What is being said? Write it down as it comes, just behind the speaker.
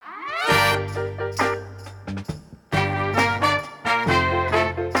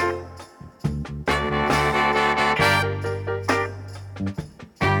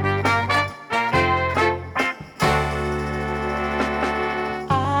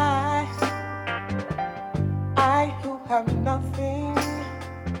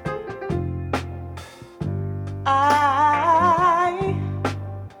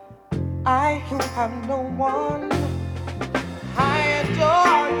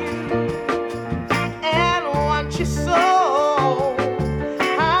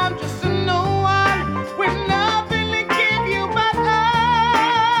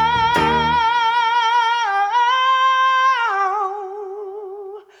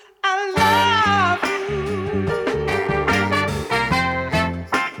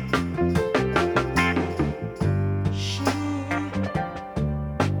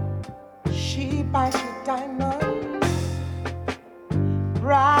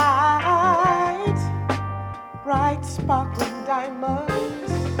bright sparkling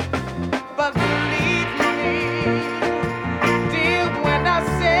diamonds. But believe me, dear, when I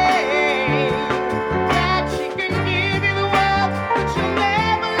say that she can give you the world, but she'll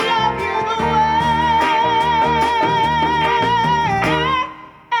never love you the way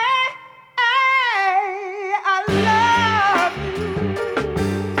I love you.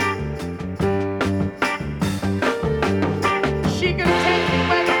 She can take you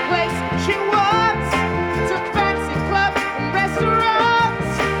any place she wants, to fancy clubs and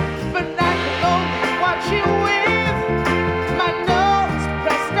restaurants, but I can only watch you with my nose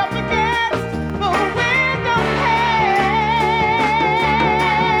pressed up against the window pane.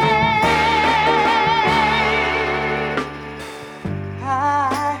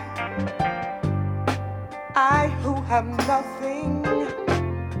 I who have nothing,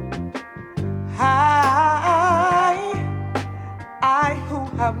 I who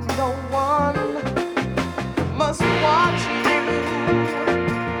have no one, must watch you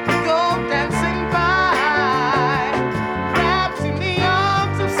go dancing by, wrapped in the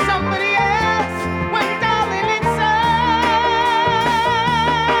arms of somebody else, when darling it's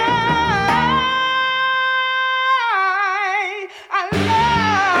I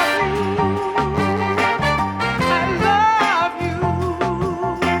love you, I love you,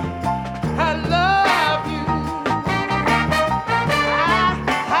 I love you.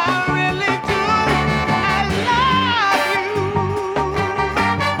 I really do. I love you.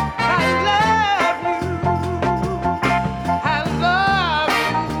 I love you. I love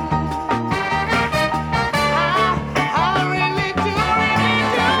you. I really do, really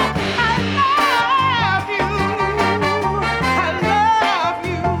do. I love you. I love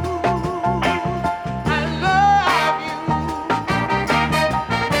you. I love you.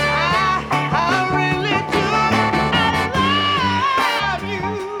 I really do.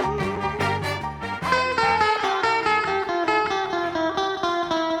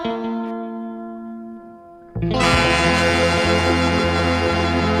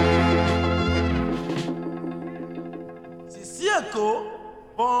 Sisieko,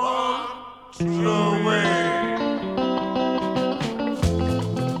 born away.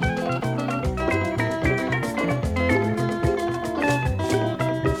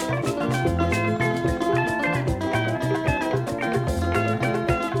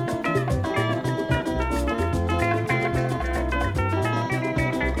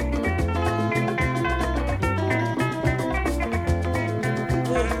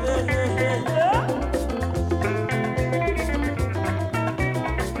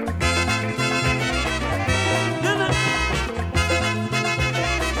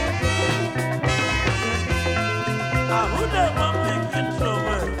 Who never pick it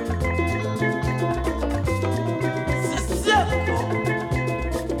away? Sisieko,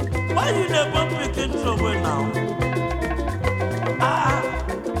 why you never pick it away now?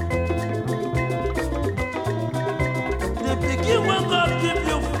 The begin when God give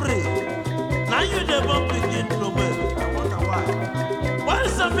you free. Now you never pick it away. Why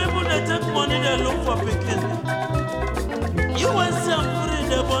some people they take money they look for picking? You want some free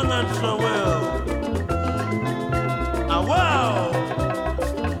they want to throw away. Wow!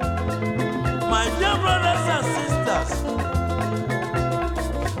 My dear brothers and sisters,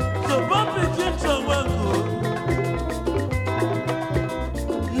 to bump into a good.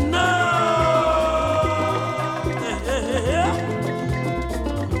 No!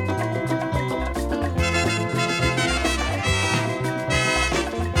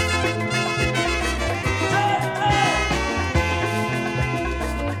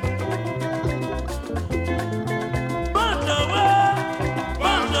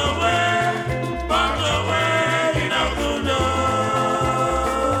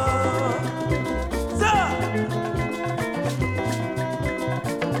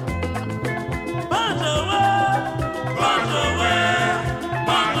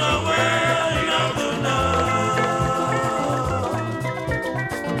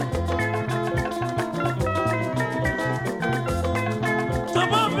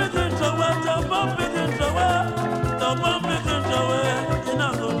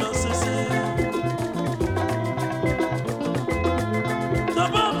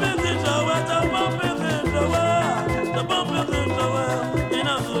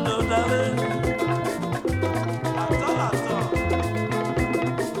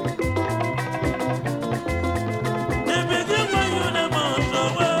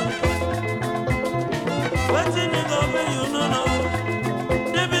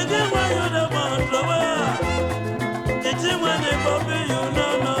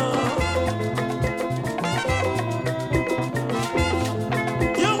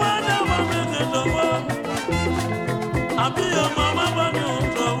 be your mama when you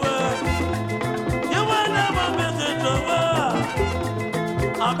throw away. You will never make it over.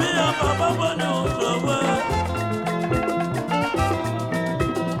 I'll be your papa when you throw away.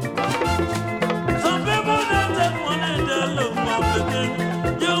 Some people that take money, they look for picking.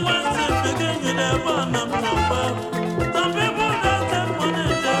 You want to begin, you never know no well. Some people that take money,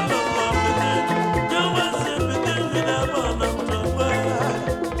 they look for picking. You want to begin, you never know no well.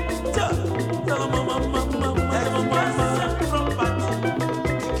 Tell mama, from party.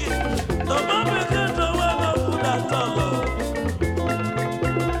 The mama begin to wear no food at all.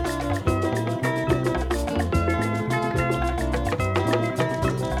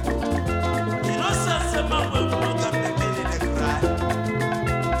 You know, say man will look at the kid in the cry.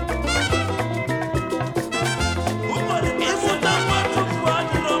 If you don't want to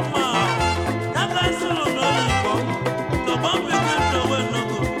fight no more, that guy's no evil. The mama begin to wear no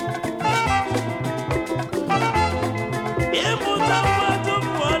good. If you don't want to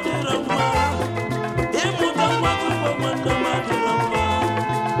fight no more, if you don't want to fight no more,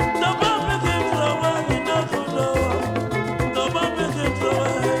 the mama begin to wear no good. The mama begin to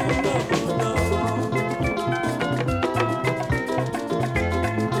wear no good.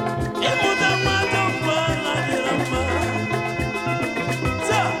 If you don't want to fight no more,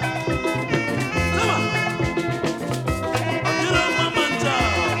 sir, come on. You don't want my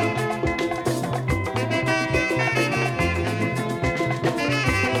child.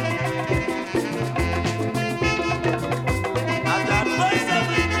 I'd advise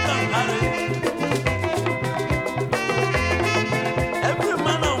every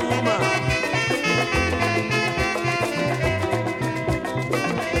man and woman.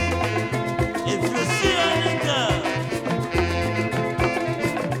 If you see any girl,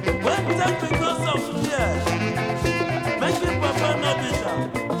 when take because of fear, make your papa no beat her,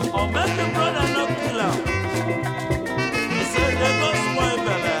 or make your brother no kill her. He said they go spoil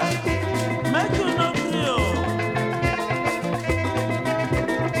belle, make you no kill.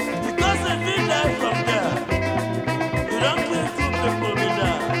 Because if you die from there, you don't kill two people with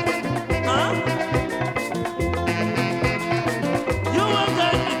that. Huh? You want to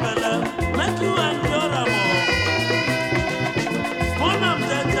die belle, make you endure am all. One of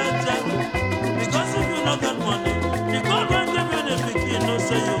them, because if you no get money, the God will give you the pikin, no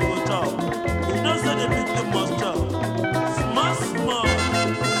say you go talk. You don't say the pikin must talk. Small, small.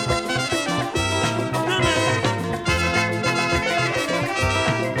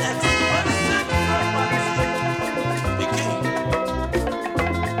 Expensive property. Pikin.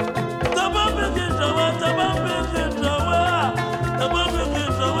 The bomb begin to wear, the bomb begin to wear, the bomb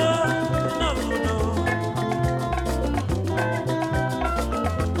begin to wear. No, no.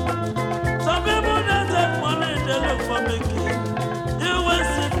 Some people that take money, they look for making. You will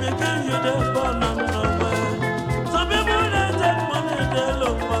see picking, you they born and nowhere. Some people that take money, they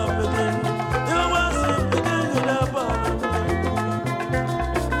look for making. You will see picking, you they born and nowhere.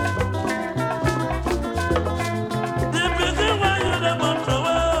 The picking when you they born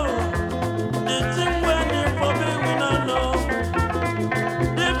nowhere. The thing when you for me, we don't know.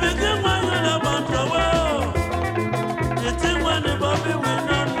 The picking when you they born nowhere. The thing when you for me, we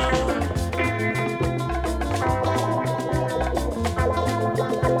don't know.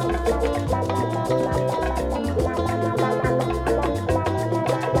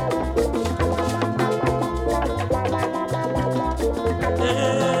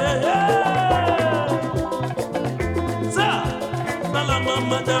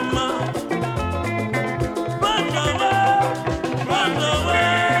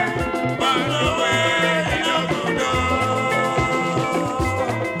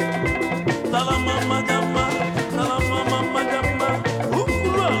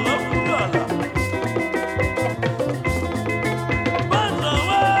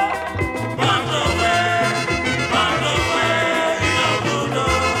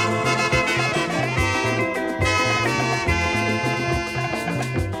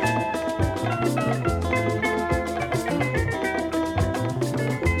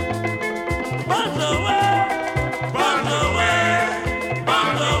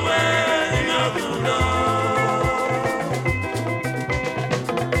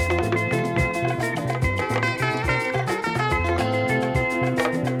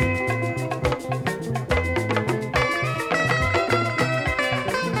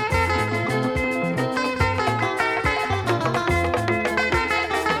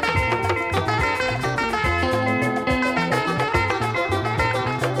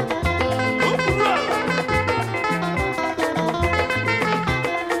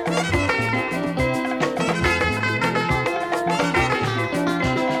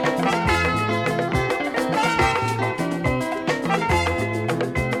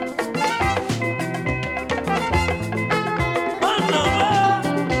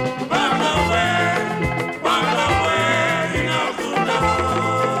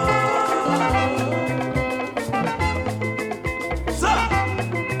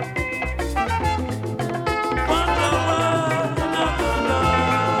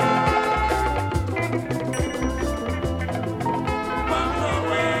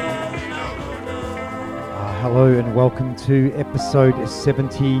 Hello and welcome to episode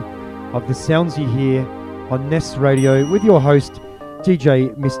 70 of The Sounds You Hear on Nest Radio with your host,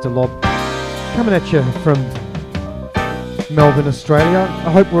 DJ Mr. Lob, coming at you from Melbourne, Australia.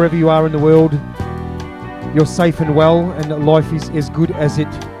 I hope wherever you are in the world, you're safe and well and life is as good as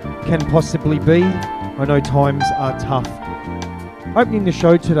it can possibly be. I know times are tough. Opening the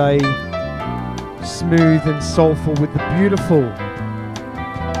show today, smooth and soulful with the beautiful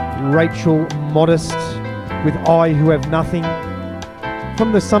Rachel Modest with I Who Have Nothing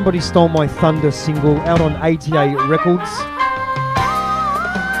from the Somebody Stole My Thunder single out on ATA Records.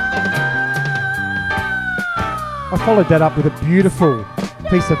 I followed that up with a beautiful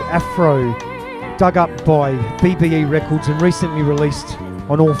piece of Afro dug up by BBE Records and recently released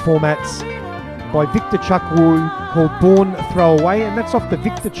on all formats by Victor Chukwu called Born Throwaway, and that's off the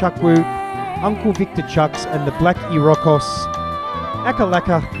Victor Chukwu, Uncle Victor Chucks and the Black Irokos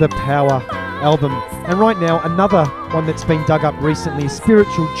Akalaka The Power album. And right now, another one that's been dug up recently,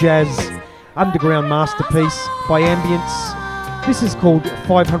 spiritual jazz underground masterpiece by Ambience. This is called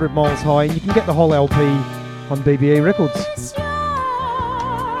 500 Miles High, and you can get the whole LP on BBE Records.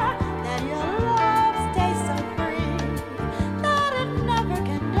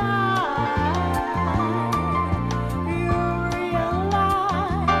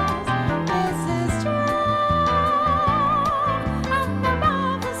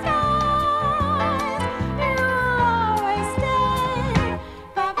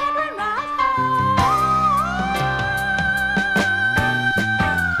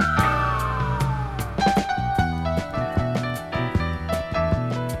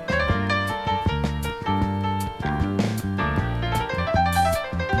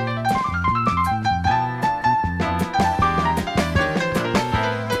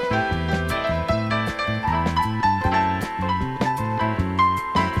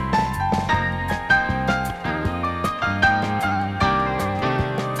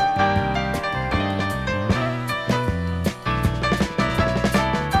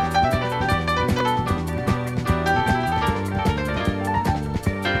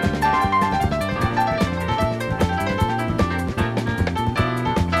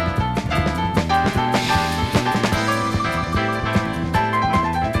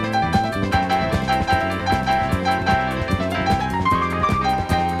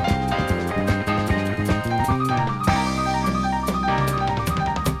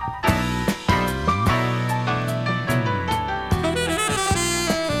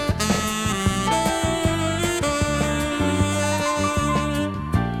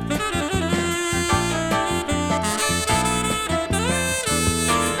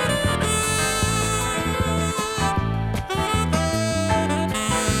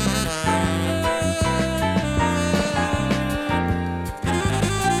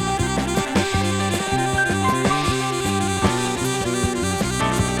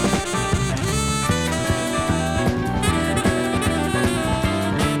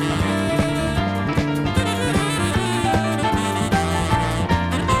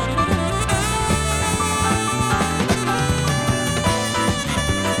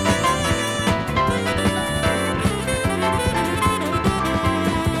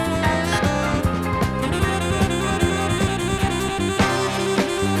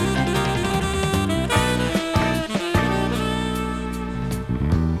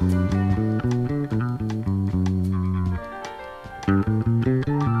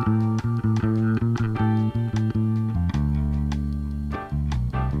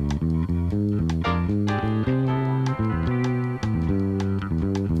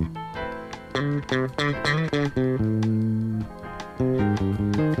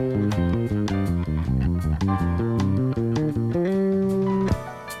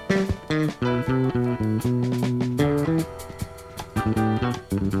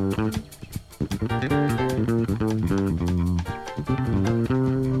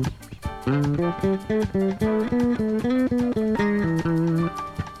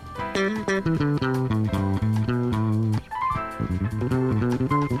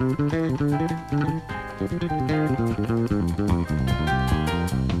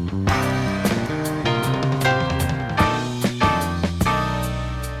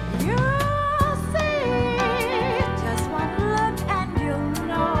 You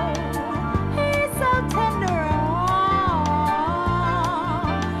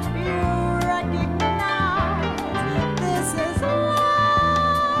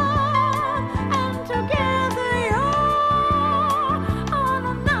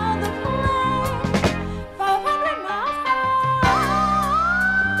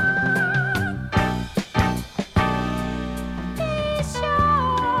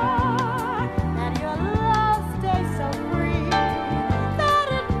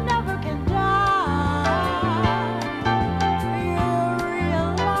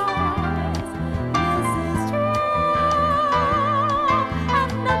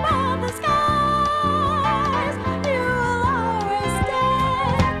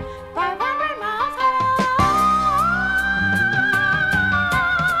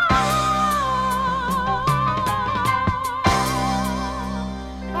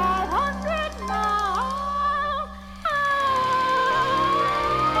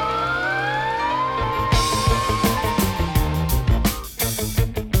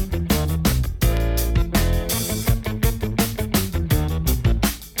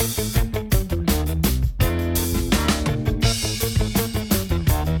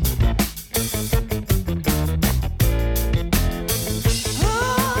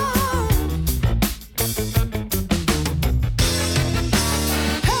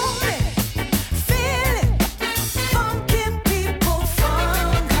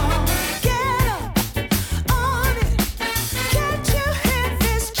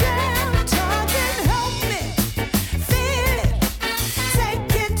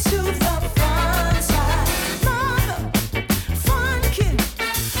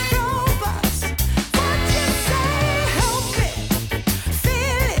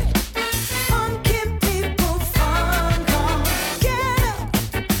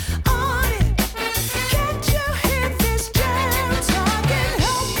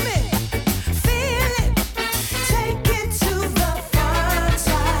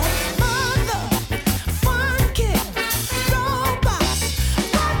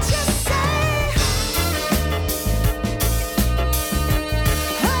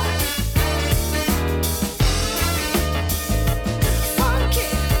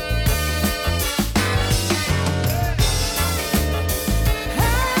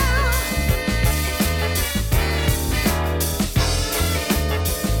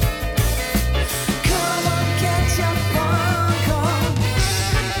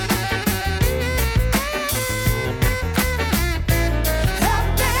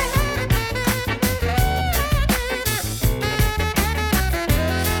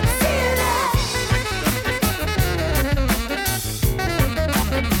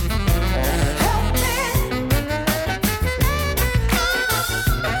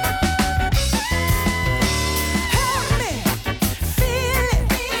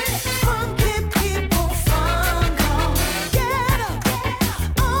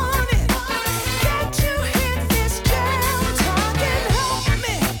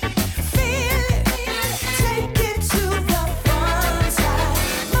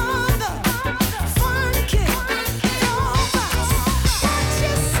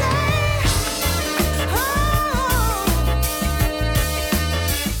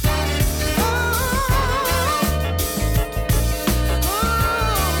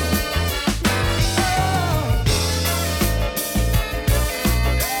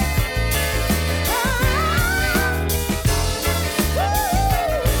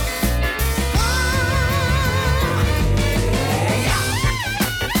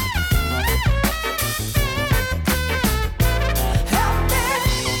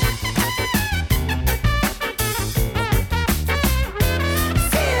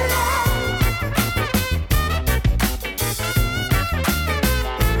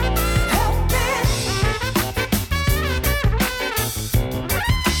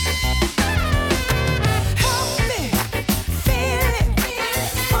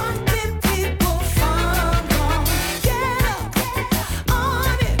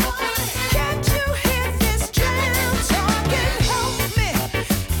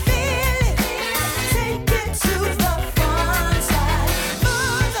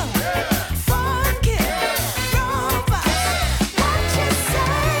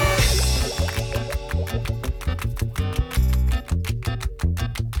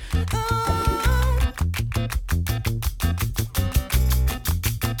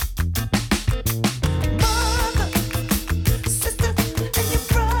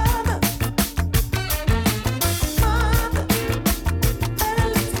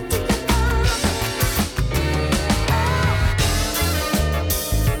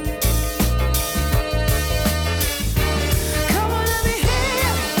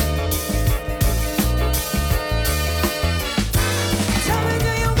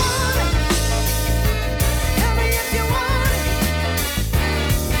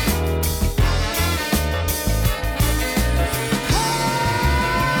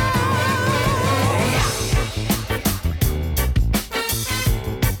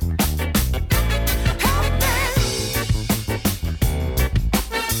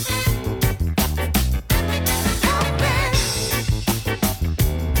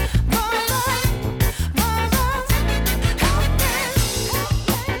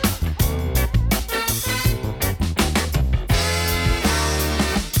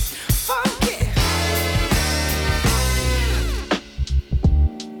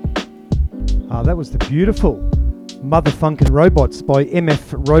that was the beautiful Mother Funkin' Robots by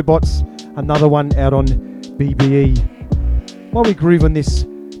MF Robots, another one out on BBE. While we groove on this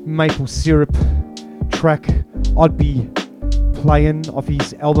maple syrup track, I'd be playing off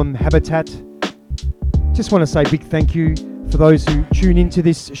his album Habitat. Just want to say a big thank you for those who tune into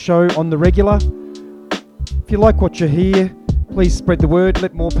this show on the regular. If you like what you hear, please spread the word,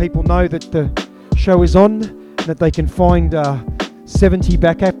 let more people know that the show is on, and that they can find 70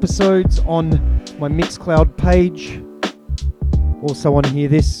 back episodes on my Mixcloud page. Also on Hear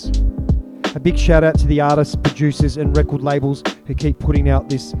This. A big shout out to the artists, producers and record labels who keep putting out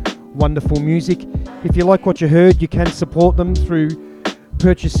this wonderful music. If you like what you heard, you can support them through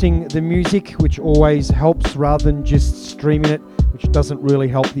purchasing the music, which always helps, rather than just streaming it, which doesn't really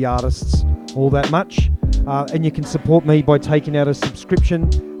help the artists all that much. And you can support me by taking out a subscription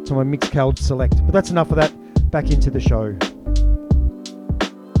to my Mixcloud Select. But that's enough of that. Back into the show.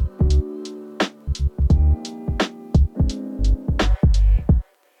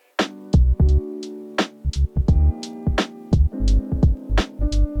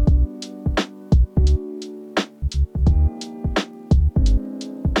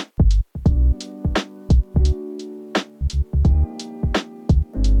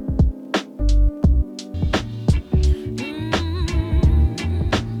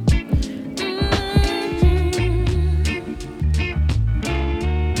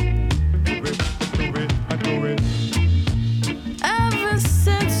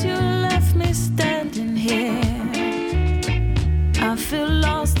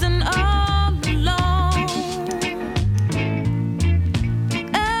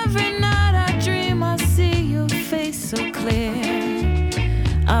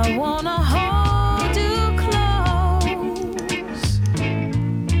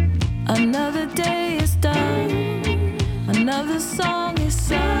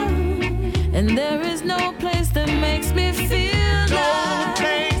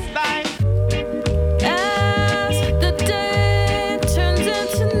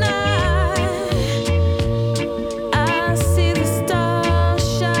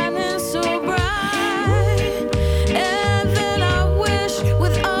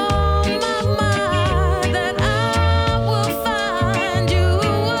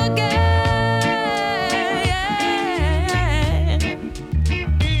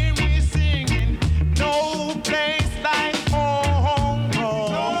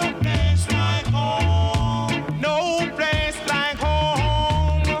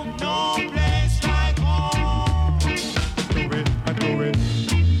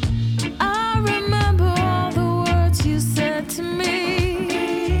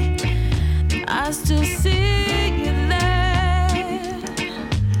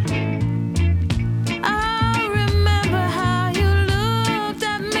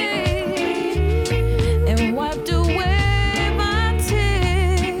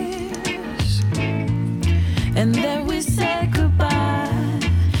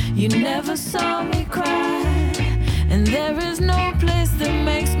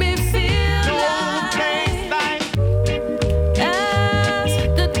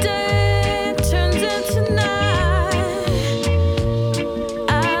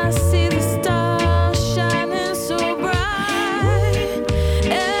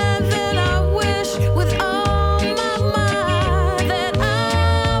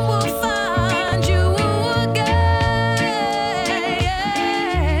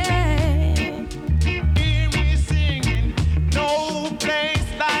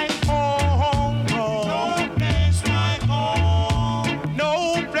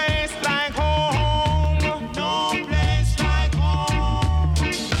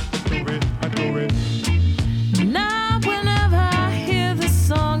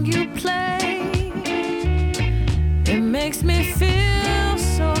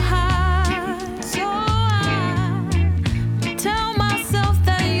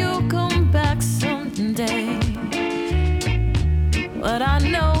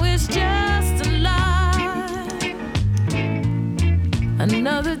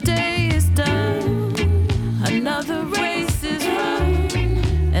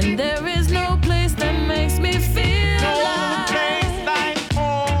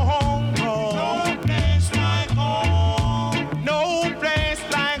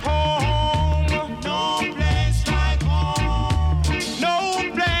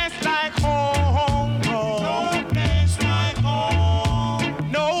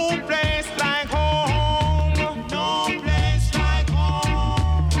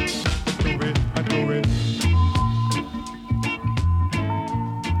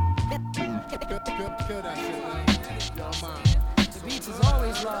 beats is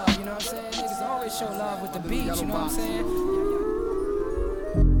always love, you know what I'm saying? Niggas always show love with the beats, you know what I'm saying?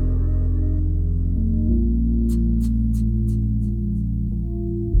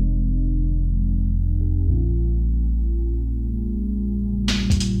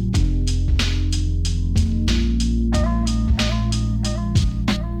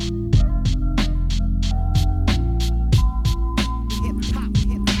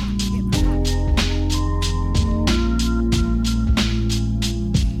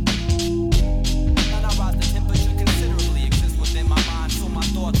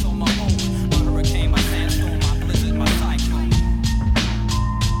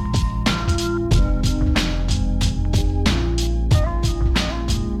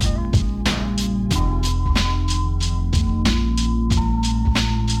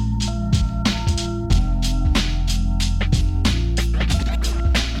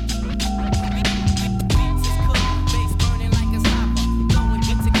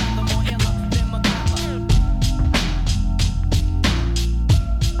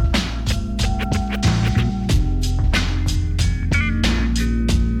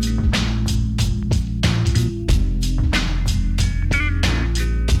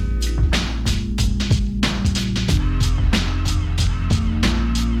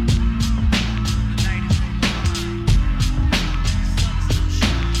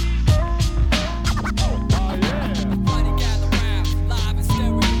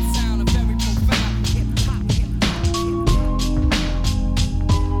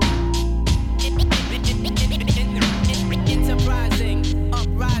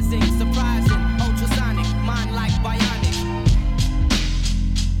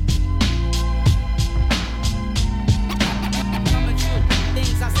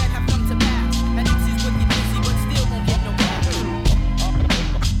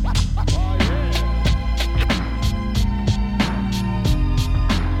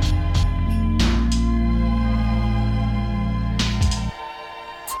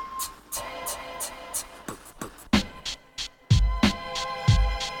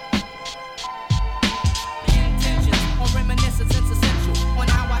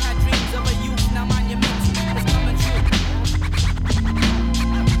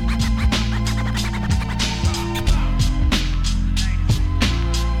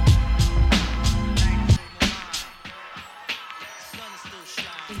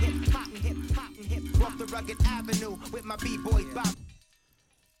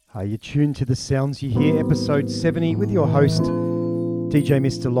 You're tuned to The Sounds You Hear, episode 70, with your host, DJ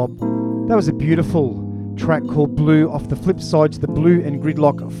Mr. Lob. That was a beautiful track called Blue off the flip side to the Blue and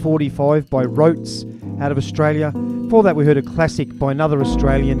Gridlock 45 by Rotes out of Australia. Before that, we heard a classic by another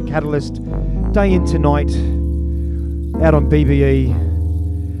Australian, Catalyst, Day Into Night, out on BBE.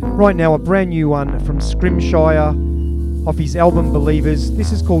 Right now, a brand new one from Scrimshire off his album Believers.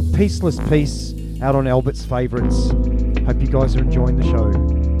 This is called Peaceless Peace, out on Albert's Favourites. Hope you guys are enjoying the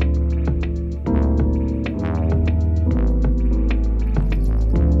show.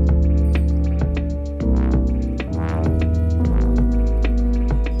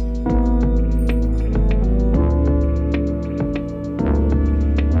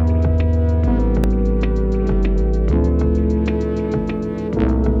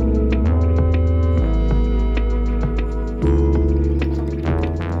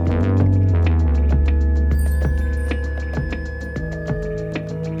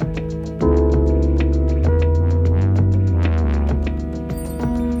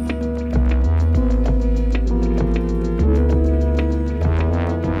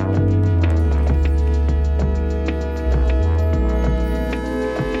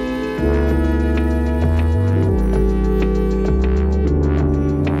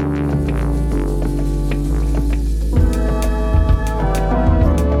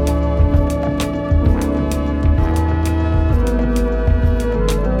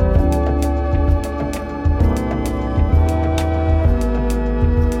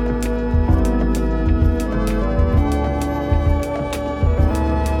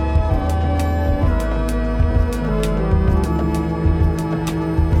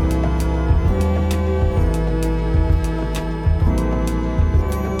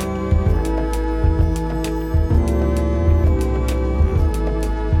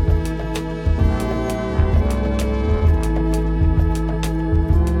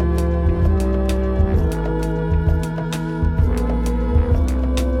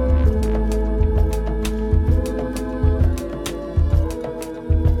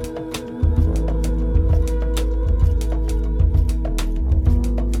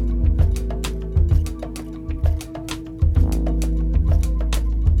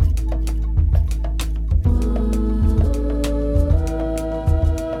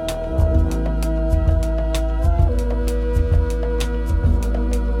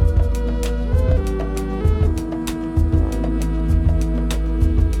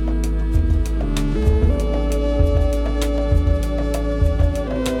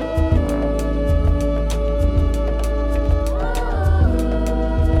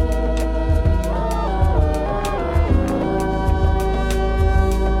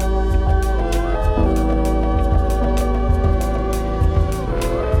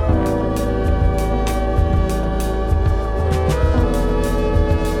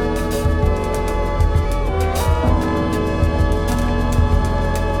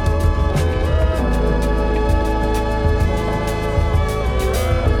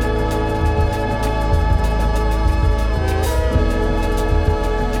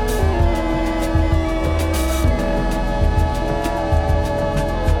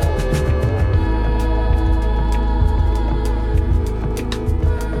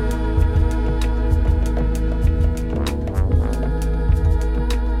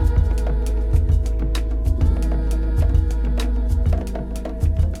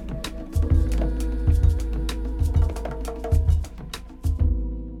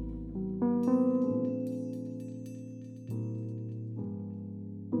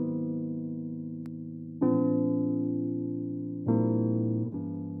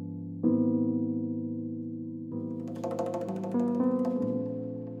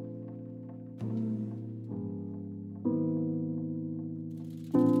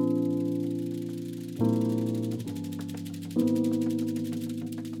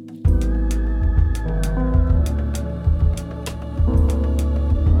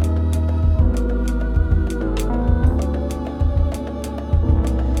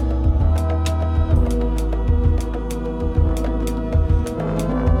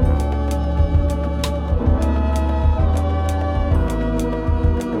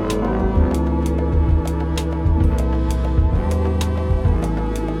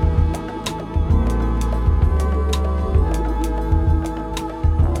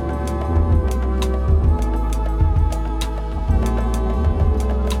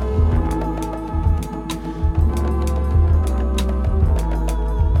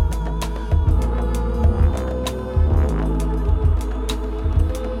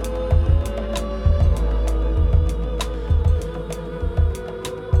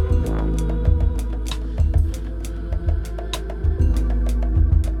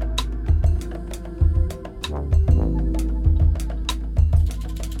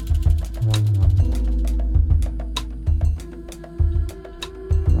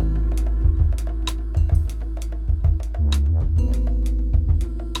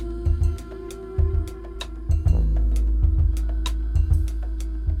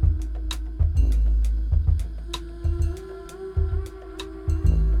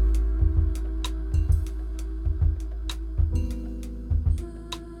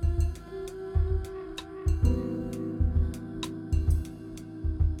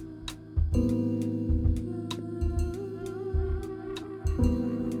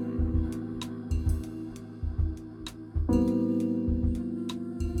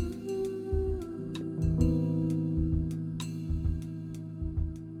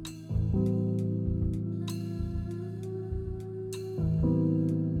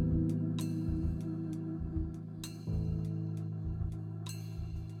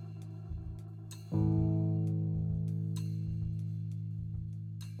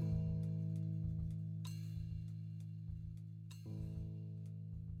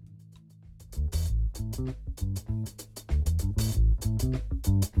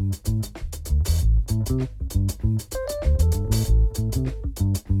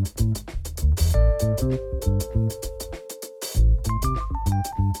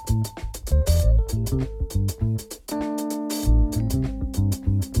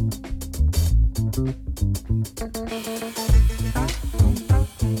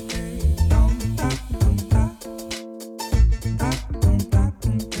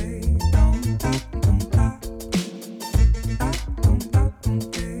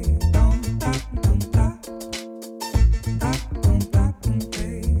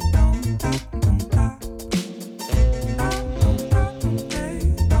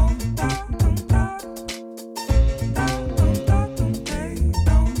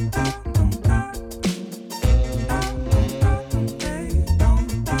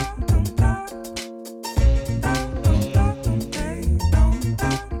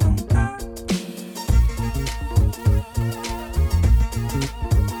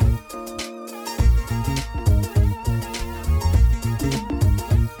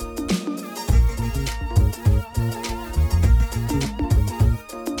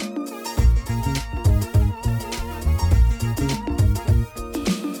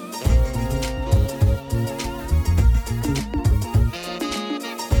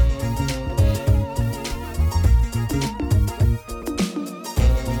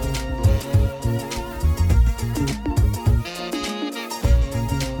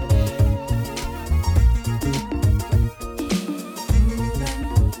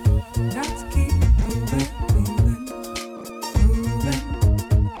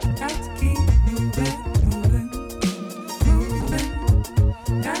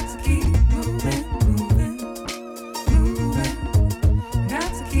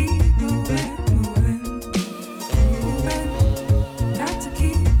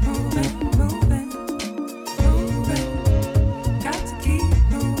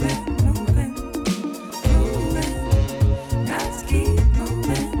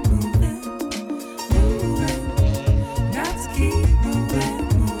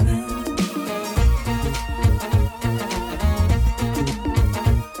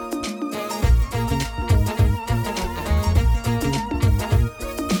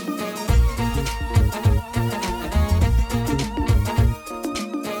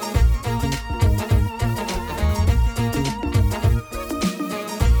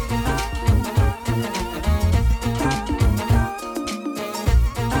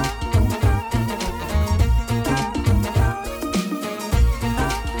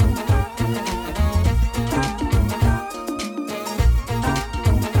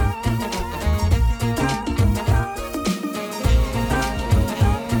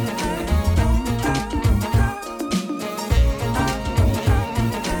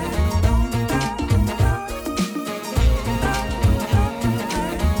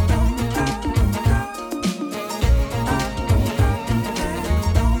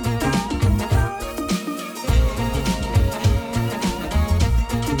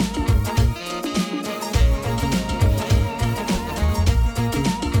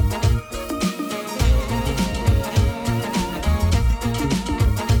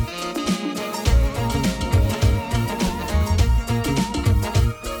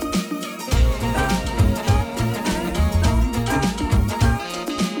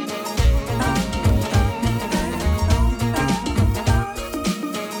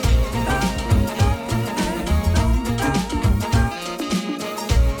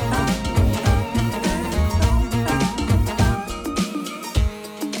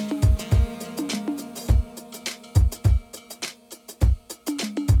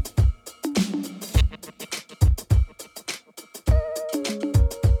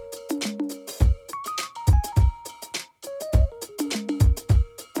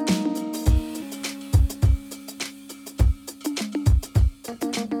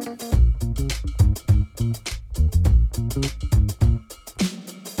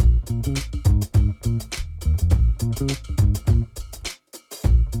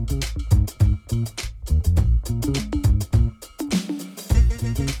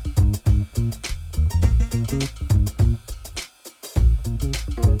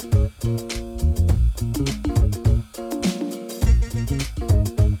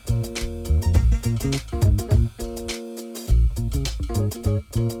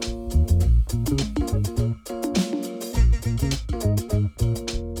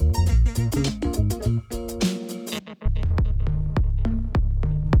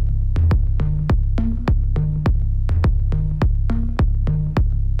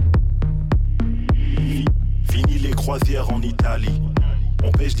 croisière en Italie.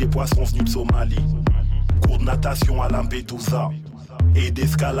 On pêche des poissons venus de Somalie. de natation à Lampedusa et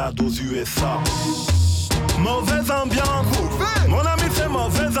d'escalade aux USA. Mauvaise ambiance, mon ami c'est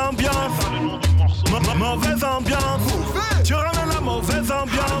mauvaise ambiance. Mauvaise ambiance, tu ramènes la mauvaise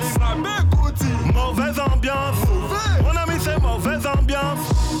ambiance. Mauvaise ambiance, mon ami c'est mauvaise ambiance.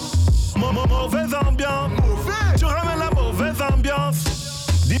 Mauvaise ambiance, tu ramènes la mauvaise ambiance.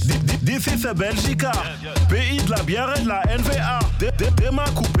 D'ici c'est Belgica, pays de la bière et de la NVA. Des mains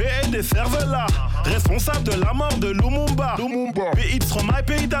coupées et des cervelas. Responsable de la mort de Lumumba. Pays de Stromae,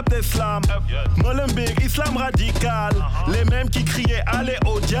 pays d'Abdeslam. Molenbeek, islam radical. Les mêmes qui criaient allez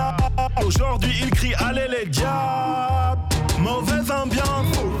au diable. Aujourd'hui ils crient allez les diables. Mauvaise ambiance,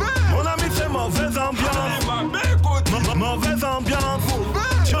 mon ami c'est mauvaise ambiance. Mauvaise ambiance,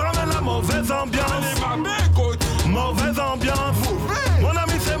 tu ramènes la mauvaise ambiance. Mauvaise ambiance, mon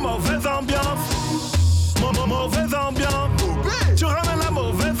ami c'est mauvaise ambiance. Mauvaise ambiance, tu ramènes la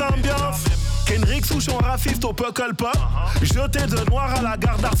mauvaise ambiance. Kendrick Souchon raciste au Puckle Pop. Jeté de noir à la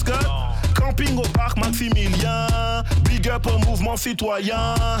gare d'Arscott. Camping au parc Maximilien. Big up au mouvement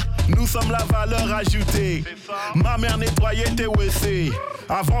citoyen. Nous sommes la valeur ajoutée. Ma mère nettoyait tes WC.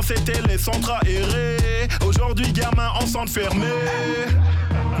 Avant c'était les centres aérés. Aujourd'hui gamin en centre fermé.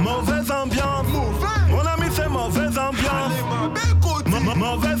 Mauvaise ambiance, mon ami c'est mauvaise ambiance.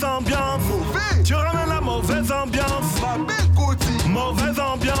 Mauvaise ambiance, tu ramènes la mauvaise ambiance. Mauvaise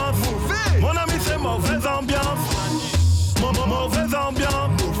ambiance, mon ami c'est mauvaise ambiance. Mauvaise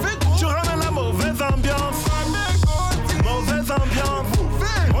ambiance, tu ramènes la mauvaise ambiance. Mauvaise ambiance,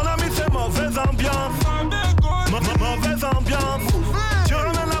 mon ami c'est mauvaise ambiance. Mauvaise ambiance, tu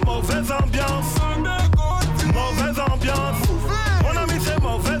ramènes la mauvaise ambiance. Mauvaise ambiance, mon ami c'est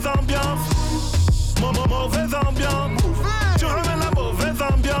mauvaise ambiance. Mauvaise ambiance, tu ramènes la mauvaise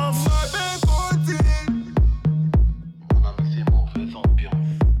ambiance. Mon ami c'est mauvaise ambiance.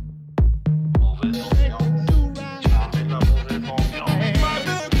 Mauvaise ambiance, tu ramènes la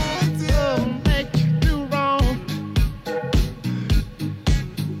mauvaise ambiance. Love make you do wrong.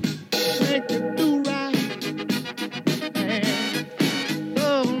 Make you do right.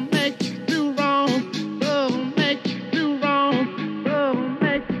 Love make you do wrong. Love make you do wrong. Love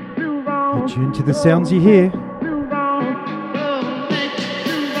make you do wrong. Tune to the sounds you hear. Do wrong. Love make you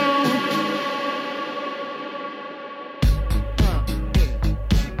do wrong.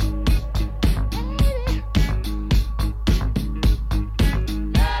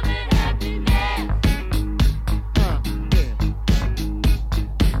 Love and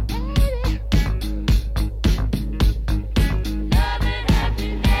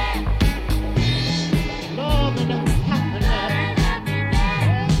happiness. Love and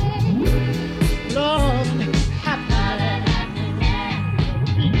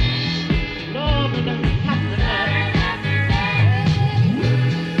happiness. Love and happiness.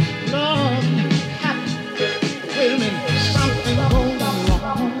 Love and happiness. Wait a minute, something going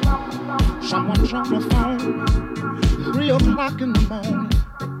wrong. Someone's on the phone, 3 o'clock in the morning.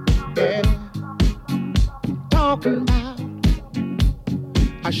 Yeah, talking about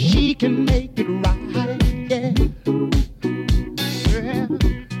how she can make it right. Yeah, yeah.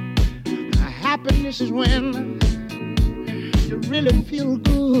 Happiness is when you really feel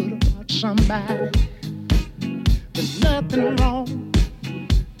good about somebody. There's nothing wrong.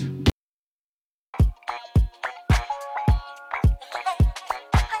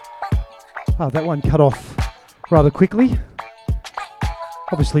 That one cut off rather quickly.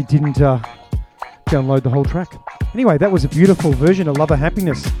 Obviously didn't download the whole track. Anyway, that was a beautiful version of Love of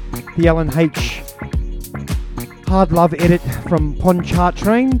Happiness. The Alan H. Hard Love edit from Pon Chart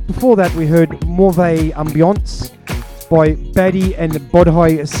Train. Before that we heard Mauvais Ambiance by Baddy and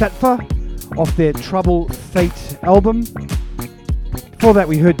Bodhai Satva off their Trouble Fate album. Before that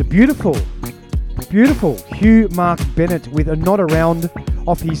we heard the beautiful Hugh Mark Bennett with A Not Around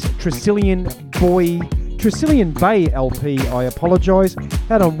off his Tresillian Bay LP, I apologise,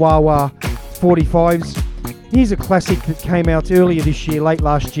 out on Wawa 45s. Here's a classic that came out earlier this year, late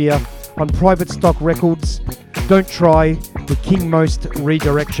last year, on Private Stock Records, Don't Try, the King Most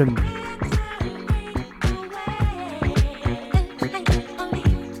Redirection.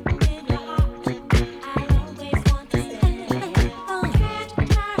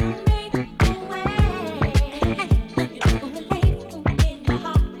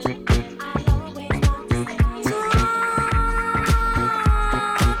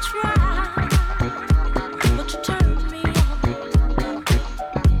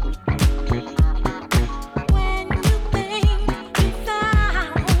 When you think you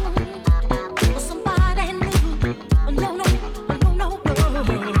found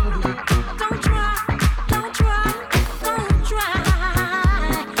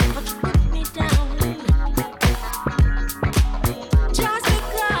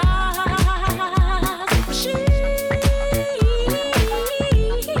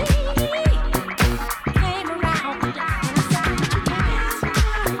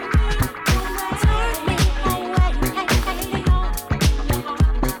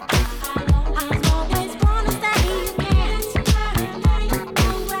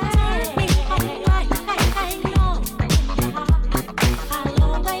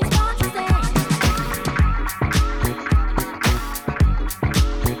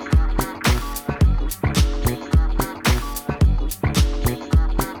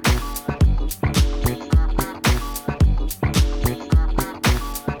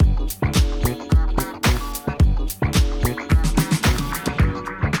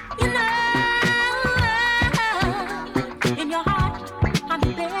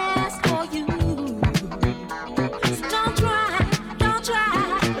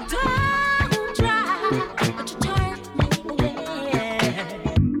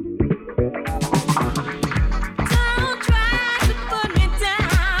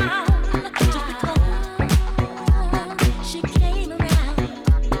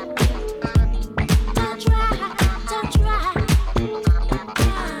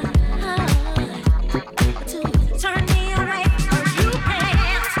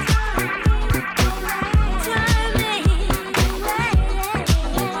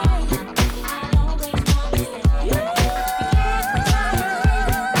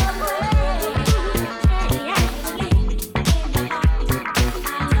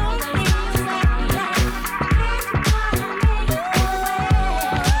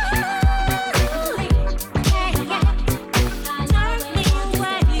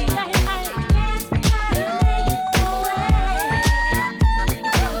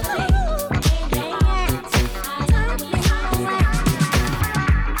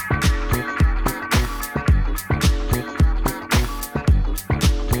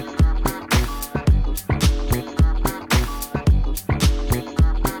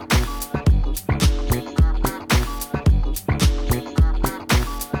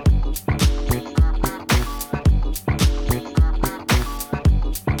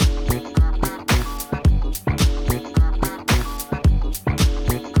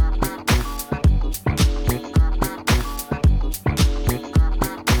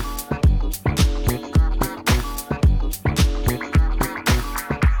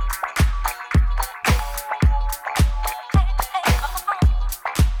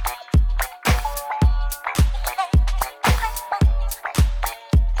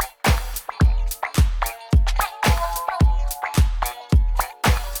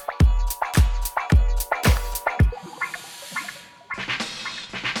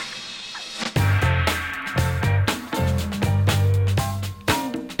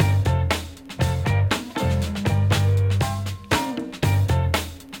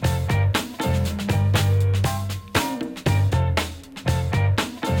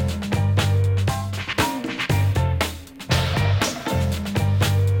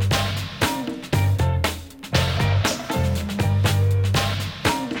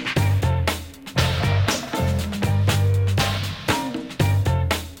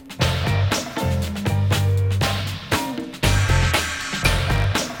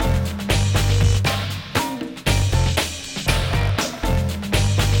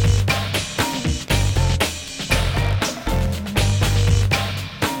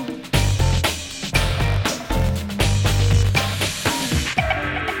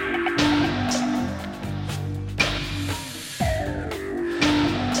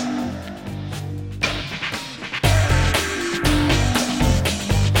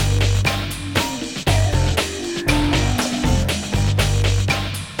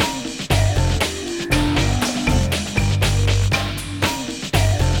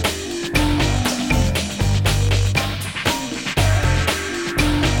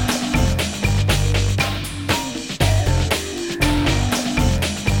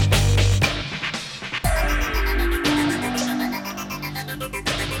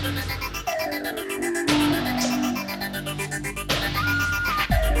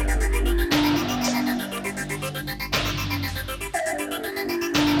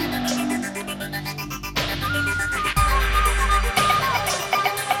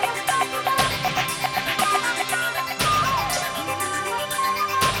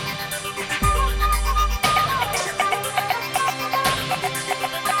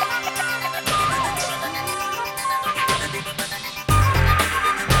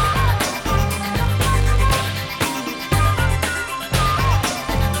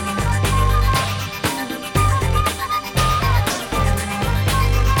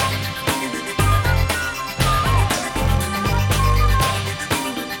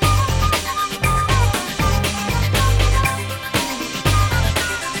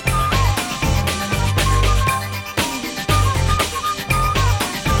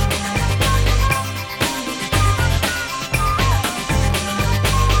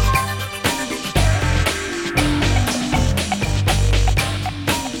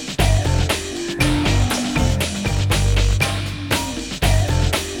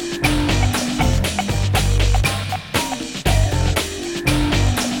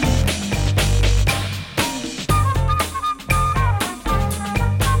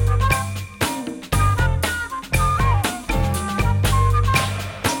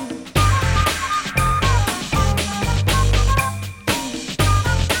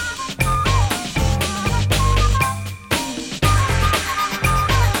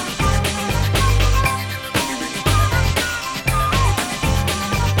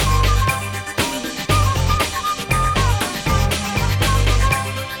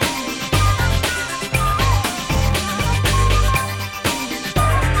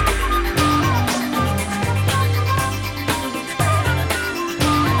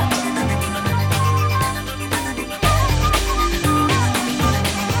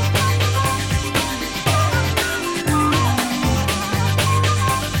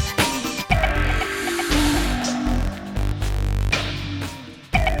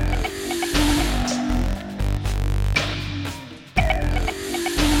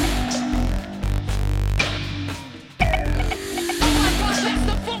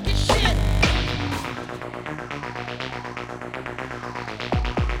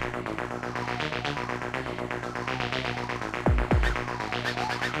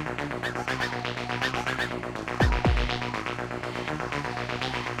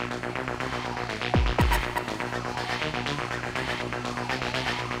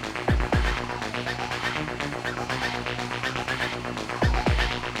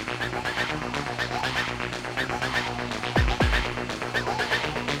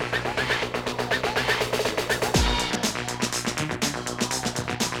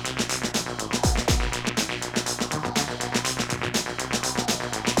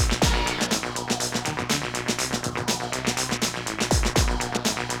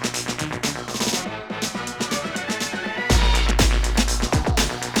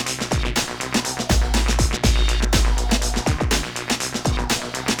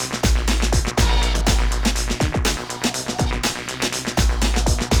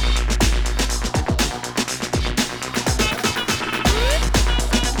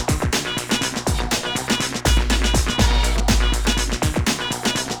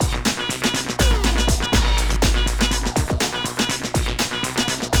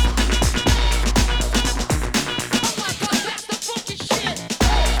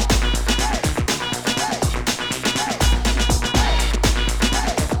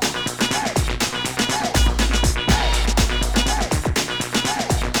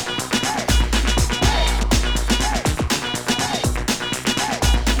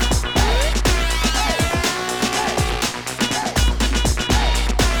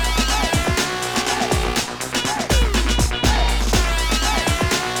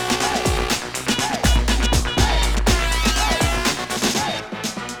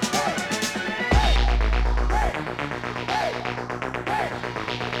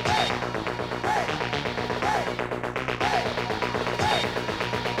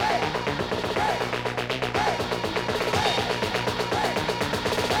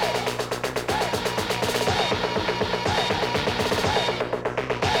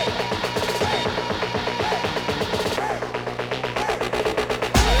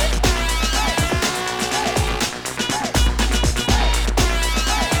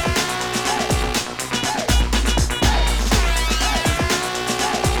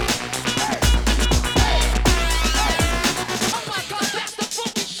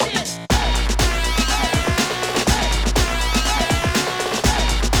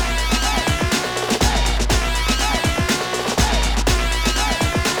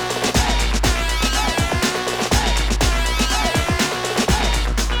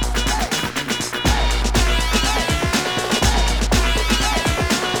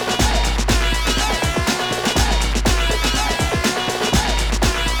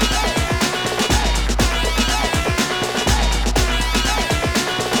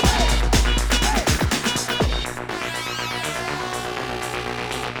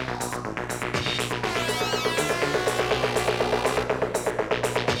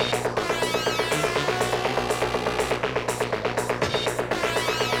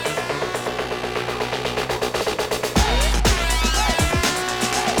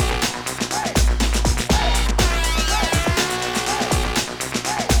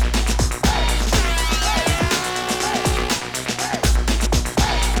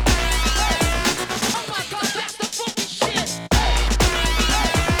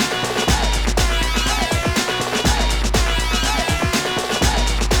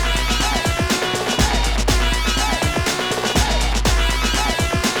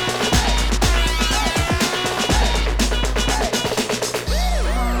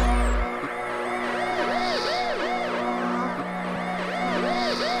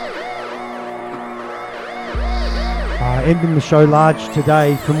ending the show large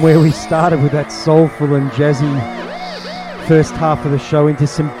today from where we started with that soulful and jazzy first half of the show into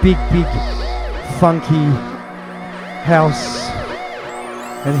some big funky house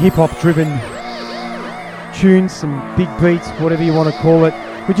and hip-hop driven tunes, some big beats, whatever you want to call it.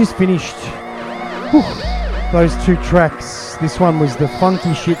 We just finished those two tracks. This one was the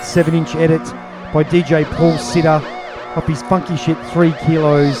Funky Shit 7-inch edit by DJ Paul Sitter off his Funky Shit 3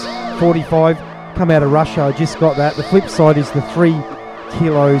 kilos 45, come out of Russia. I just got that. The flip side is the 3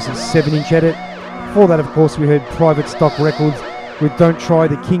 kilos 7-inch edit. Before that, of course, we heard Private Stock Records with Don't Try,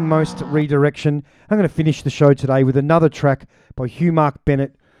 the King Most Redirection. I'm going to finish the show today with another track by Hugh Mark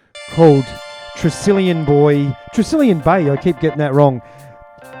Bennett called Tresillian Bay, I keep getting that wrong.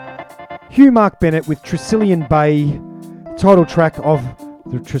 Hugh Mark Bennett with Tresillian Bay, title track of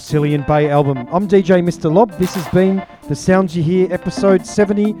the Tresillian Bay album. I'm DJ Mr. Lob. This has been The Sounds You Hear, episode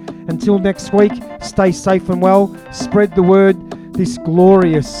 70. Until next week, stay safe and well. Spread the word. This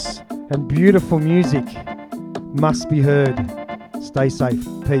glorious and beautiful music must be heard. Stay safe.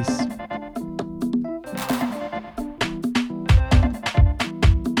 Peace.